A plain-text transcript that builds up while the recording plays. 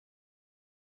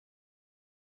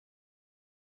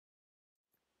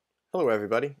Hello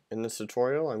everybody. In this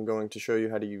tutorial I'm going to show you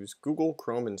how to use Google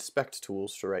Chrome Inspect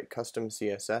tools to write custom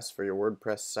CSS for your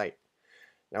WordPress site.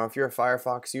 Now if you're a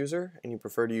Firefox user and you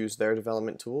prefer to use their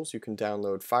development tools, you can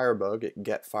download Firebug at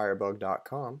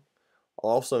getfirebug.com. I'll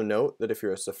also note that if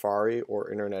you're a Safari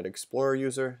or Internet Explorer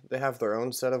user, they have their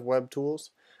own set of web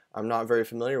tools. I'm not very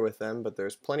familiar with them, but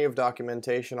there's plenty of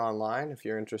documentation online if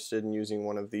you're interested in using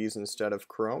one of these instead of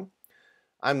Chrome.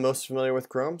 I'm most familiar with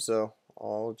Chrome, so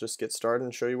I'll just get started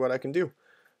and show you what I can do.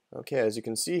 Okay, as you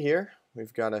can see here,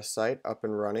 we've got a site up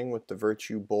and running with the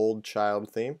Virtue Bold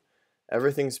child theme.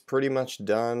 Everything's pretty much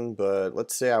done, but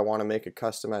let's say I want to make a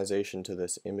customization to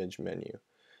this image menu.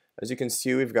 As you can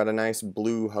see, we've got a nice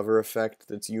blue hover effect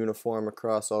that's uniform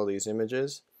across all these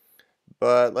images.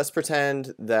 But let's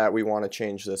pretend that we want to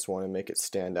change this one and make it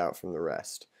stand out from the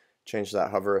rest. Change that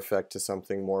hover effect to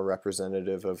something more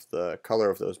representative of the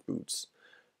color of those boots.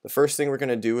 The first thing we're going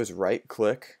to do is right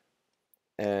click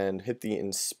and hit the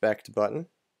inspect button,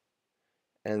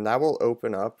 and that will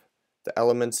open up the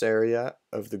elements area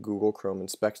of the Google Chrome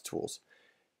Inspect tools.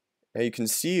 Now you can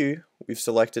see we've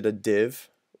selected a div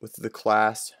with the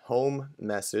class home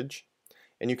message,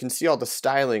 and you can see all the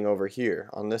styling over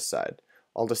here on this side.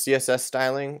 All the CSS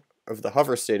styling of the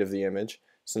hover state of the image,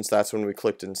 since that's when we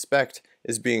clicked inspect,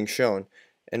 is being shown.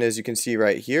 And as you can see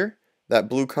right here, that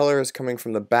blue color is coming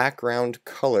from the background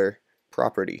color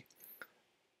property.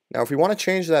 Now if we want to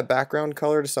change that background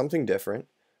color to something different,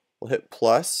 we'll hit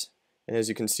plus, and as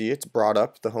you can see it's brought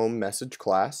up the home message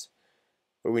class,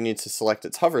 but we need to select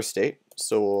its hover state,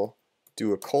 so we'll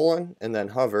do a colon and then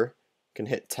hover, can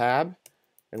hit tab,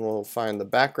 and we'll find the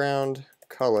background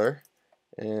color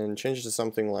and change it to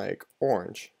something like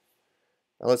orange.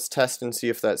 Now let's test and see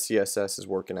if that CSS is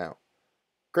working out.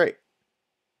 Great.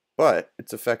 But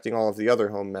it's affecting all of the other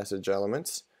home message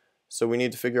elements, so we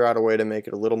need to figure out a way to make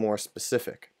it a little more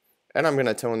specific. And I'm going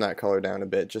to tone that color down a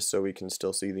bit just so we can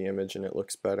still see the image and it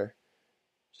looks better.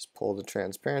 Just pull the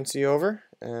transparency over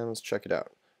and let's check it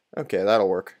out. Okay, that'll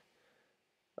work.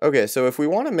 Okay, so if we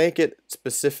want to make it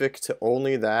specific to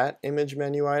only that image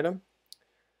menu item,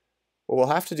 what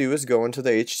we'll have to do is go into the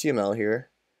HTML here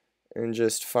and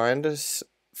just find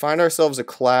ourselves a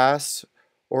class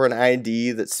or an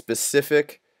ID that's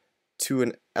specific to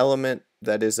an element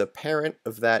that is a parent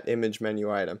of that image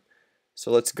menu item.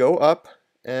 So let's go up,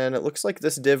 and it looks like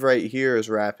this div right here is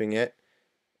wrapping it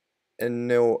and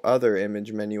no other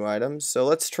image menu items. So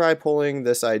let's try pulling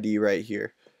this ID right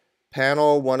here,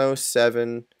 panel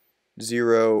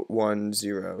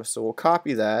 107010. So we'll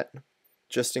copy that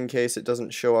just in case it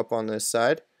doesn't show up on this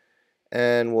side,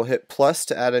 and we'll hit plus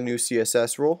to add a new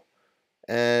CSS rule,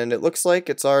 and it looks like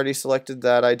it's already selected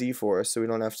that ID for us, so we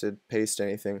don't have to paste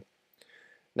anything.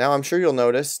 Now I'm sure you'll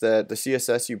notice that the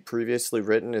CSS you previously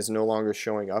written is no longer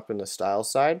showing up in the style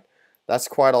side. That's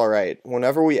quite alright.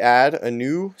 Whenever we add a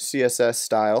new CSS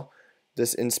style,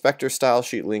 this inspector style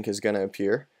sheet link is going to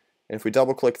appear, and if we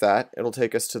double click that, it'll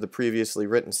take us to the previously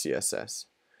written CSS.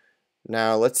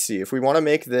 Now let's see, if we want to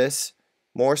make this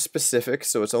more specific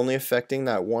so it's only affecting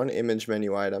that one image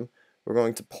menu item, we're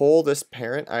going to pull this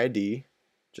parent ID,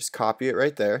 just copy it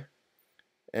right there,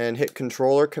 and hit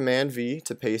Control or Command V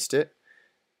to paste it.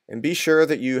 And be sure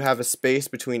that you have a space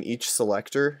between each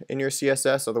selector in your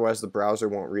CSS, otherwise the browser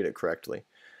won't read it correctly.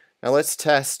 Now let's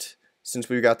test, since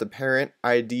we've got the parent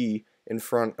ID in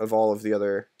front of all of the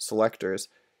other selectors,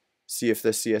 see if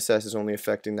this CSS is only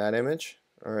affecting that image.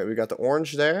 Alright, we've got the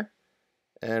orange there,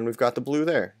 and we've got the blue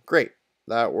there. Great,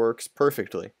 that works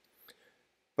perfectly.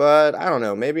 But I don't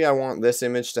know, maybe I want this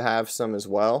image to have some as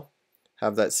well,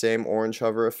 have that same orange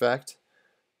hover effect.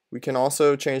 We can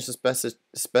also change the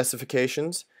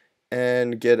specifications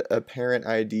and get a parent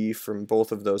ID from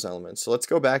both of those elements. So let's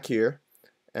go back here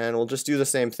and we'll just do the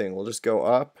same thing. We'll just go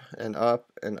up and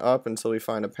up and up until we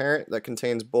find a parent that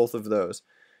contains both of those.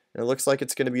 And it looks like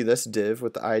it's going to be this div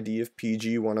with the ID of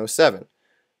PG107.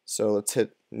 So let's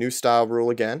hit new style rule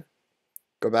again,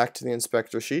 go back to the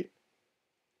inspector sheet,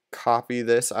 copy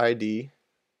this ID,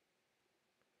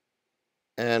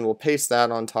 and we'll paste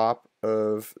that on top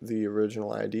of the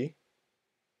original ID.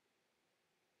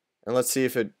 And let's see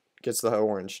if it gets the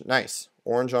orange. Nice.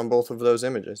 Orange on both of those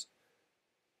images.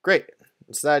 Great.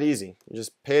 It's that easy. You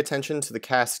just pay attention to the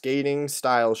cascading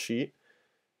style sheet.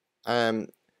 The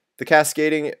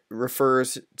cascading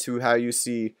refers to how you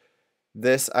see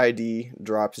this ID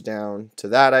drops down to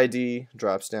that ID,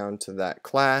 drops down to that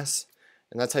class,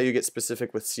 and that's how you get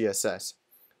specific with CSS.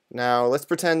 Now let's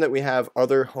pretend that we have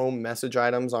other home message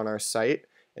items on our site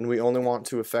and we only want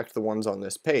to affect the ones on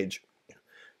this page.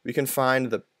 We can find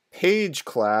the page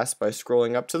class by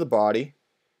scrolling up to the body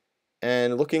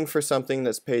and looking for something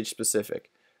that's page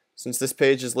specific. Since this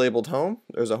page is labeled home,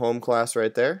 there's a home class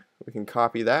right there. We can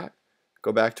copy that,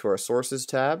 go back to our sources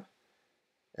tab,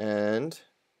 and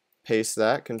paste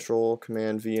that, Control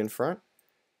Command V in front.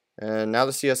 And now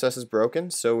the CSS is broken,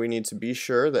 so we need to be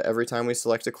sure that every time we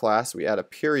select a class, we add a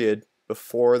period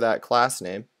before that class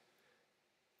name.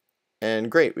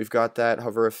 And great, we've got that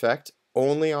hover effect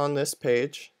only on this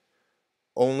page,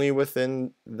 only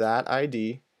within that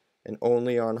ID, and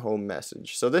only on home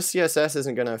message. So this CSS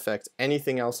isn't going to affect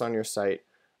anything else on your site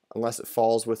unless it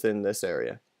falls within this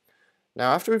area.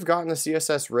 Now after we've gotten the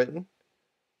CSS written,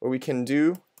 what we can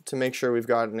do to make sure we've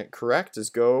gotten it correct is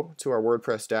go to our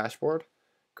WordPress dashboard,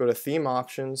 go to Theme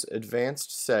Options,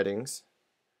 Advanced Settings,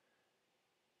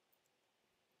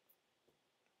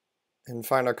 and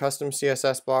find our custom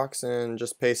CSS box and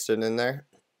just paste it in there.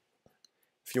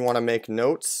 If you want to make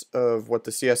notes of what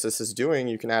the CSS is doing,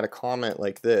 you can add a comment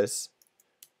like this,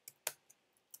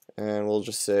 and we'll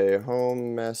just say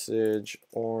home message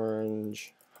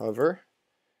orange hover,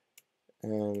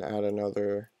 and add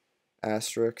another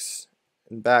asterisk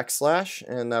and backslash,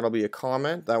 and that'll be a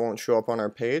comment that won't show up on our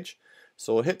page.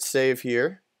 So we'll hit save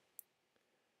here,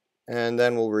 and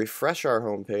then we'll refresh our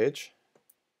home page.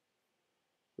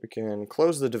 We can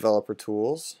close the developer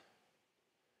tools,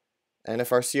 and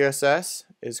if our CSS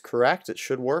is correct, it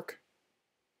should work.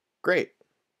 Great.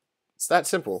 It's that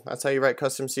simple. That's how you write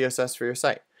custom CSS for your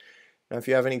site. Now if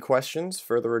you have any questions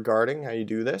further regarding how you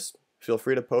do this, feel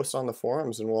free to post on the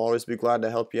forums, and we'll always be glad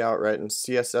to help you out writing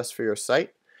CSS for your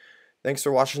site. Thanks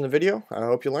for watching the video. I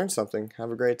hope you learned something.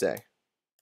 Have a great day.